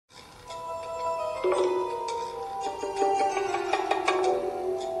Be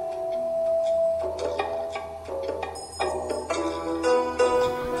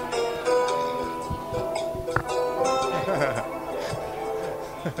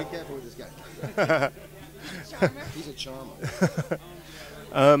careful with this guy. He's a charmer.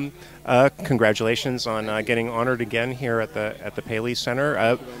 Congratulations on getting honored again here at the Paley Center.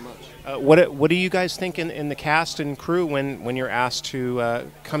 Thank you very much. What do you guys think in the cast and crew when you're asked to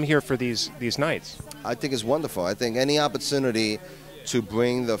come here for these nights? I think it's wonderful. I think any opportunity to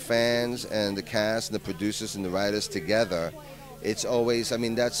bring the fans and the cast and the producers and the writers together, it's always, I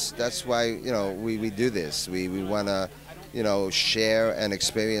mean, that's why, we do this. We want to, share an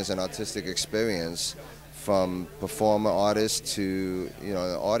experience, an artistic experience from performer, artists to,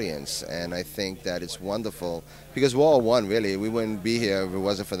 the audience. And I think that it's wonderful because we're all one, really. We wouldn't be here if it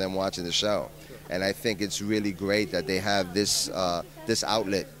wasn't for them watching the show. And I think it's really great that they have this, this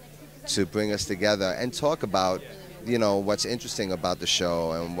outlet to bring us together and talk about, what's interesting about the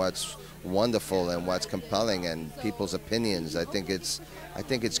show and what's wonderful and what's compelling and people's opinions. I think it's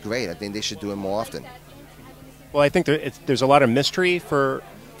great. I think they should do it more often. Well, I think there's a lot of mystery for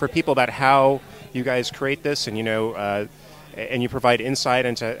people about how you guys create this, and and you provide insight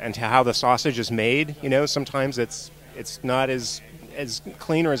into how the sausage is made. Sometimes it's not as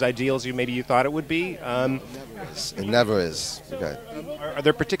clean or as ideal as maybe you thought it would be. It never is. Okay. Are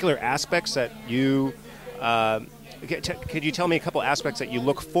there particular aspects that you? Could you tell me a couple aspects that you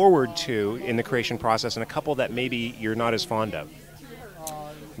look forward to in the creation process, and a couple that maybe you're not as fond of?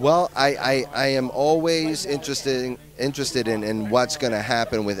 Well, I am always interested in what's going to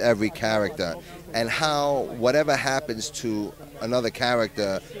happen with every character and how whatever happens to another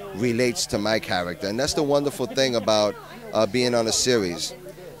character relates to my character. And that's the wonderful thing about being on a series.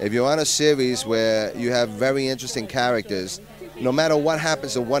 If you're on a series where you have very interesting characters, no matter what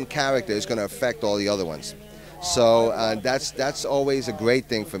happens to one character, it's going to affect all the other ones. So that's always a great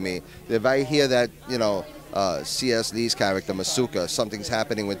thing for me. If I hear that, C.S. Lee's character, Masuka, something's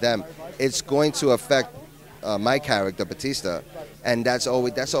happening with them, it's going to affect my character, Batista, and that's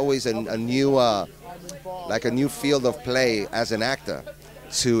always a new, like a new field of play as an actor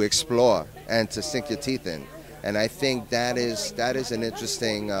to explore and to sink your teeth in. And I think that is an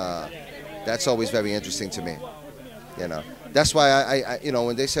interesting, that's always very interesting to me, That's why I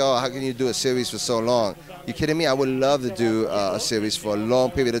when they say, oh, how can you do a series for so long? You kidding me? I would love to do a series for a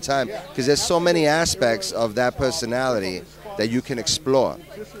long period of time because there's so many aspects of that personality that you can explore.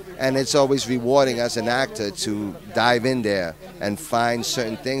 And it's always rewarding as an actor to dive in there and find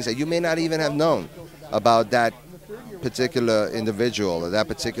certain things that you may not even have known about that particular individual or that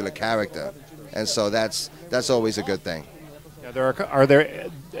particular character. And so that's always a good thing. Now,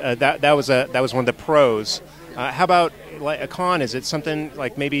 that was one of the pros. How about like a con? Is it something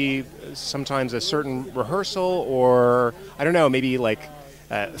like maybe sometimes a certain rehearsal, or I don't know, maybe like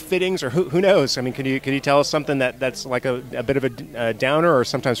fittings, or who knows? I mean, can you tell us something that's like a bit of a downer or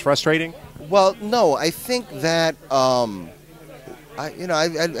sometimes frustrating? Well, no, I think that I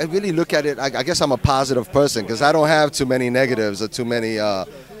really look at it. I guess I'm a positive person because I don't have too many negatives or too many.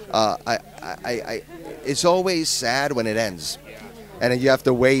 It's always sad when it ends, and then you have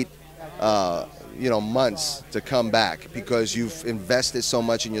to wait. Months to come back because you've invested so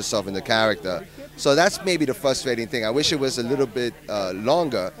much in yourself in the character. So that's maybe the frustrating thing. I wish it was a little bit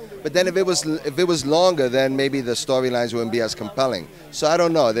longer, but then if it was longer, then maybe the storylines wouldn't be as compelling. So I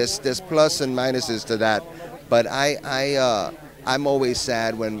don't know. There's plus and minuses to that, but I'm always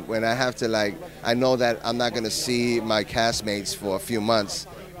sad when I have to I know that I'm not going to see my castmates for a few months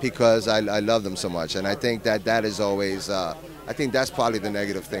because I love them so much, and I think that is always. I think that's probably the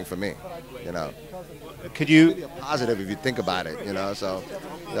negative thing for me. Could you be a positive if you think about it, So,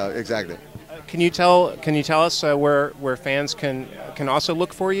 exactly. Can you tell us where fans can also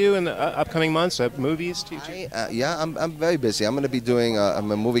look for you in the upcoming months? Movies? Yeah, I'm very busy. I'm going to be doing a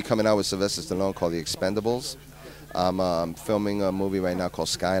movie coming out with Sylvester Stallone called The Expendables. I'm filming a movie right now called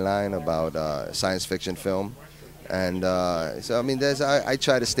Skyline about a science fiction film, and so I mean, I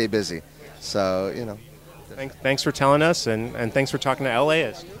try to stay busy. So Thanks for telling us, and thanks for talking to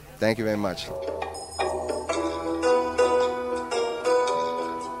LAist. Thank you very much.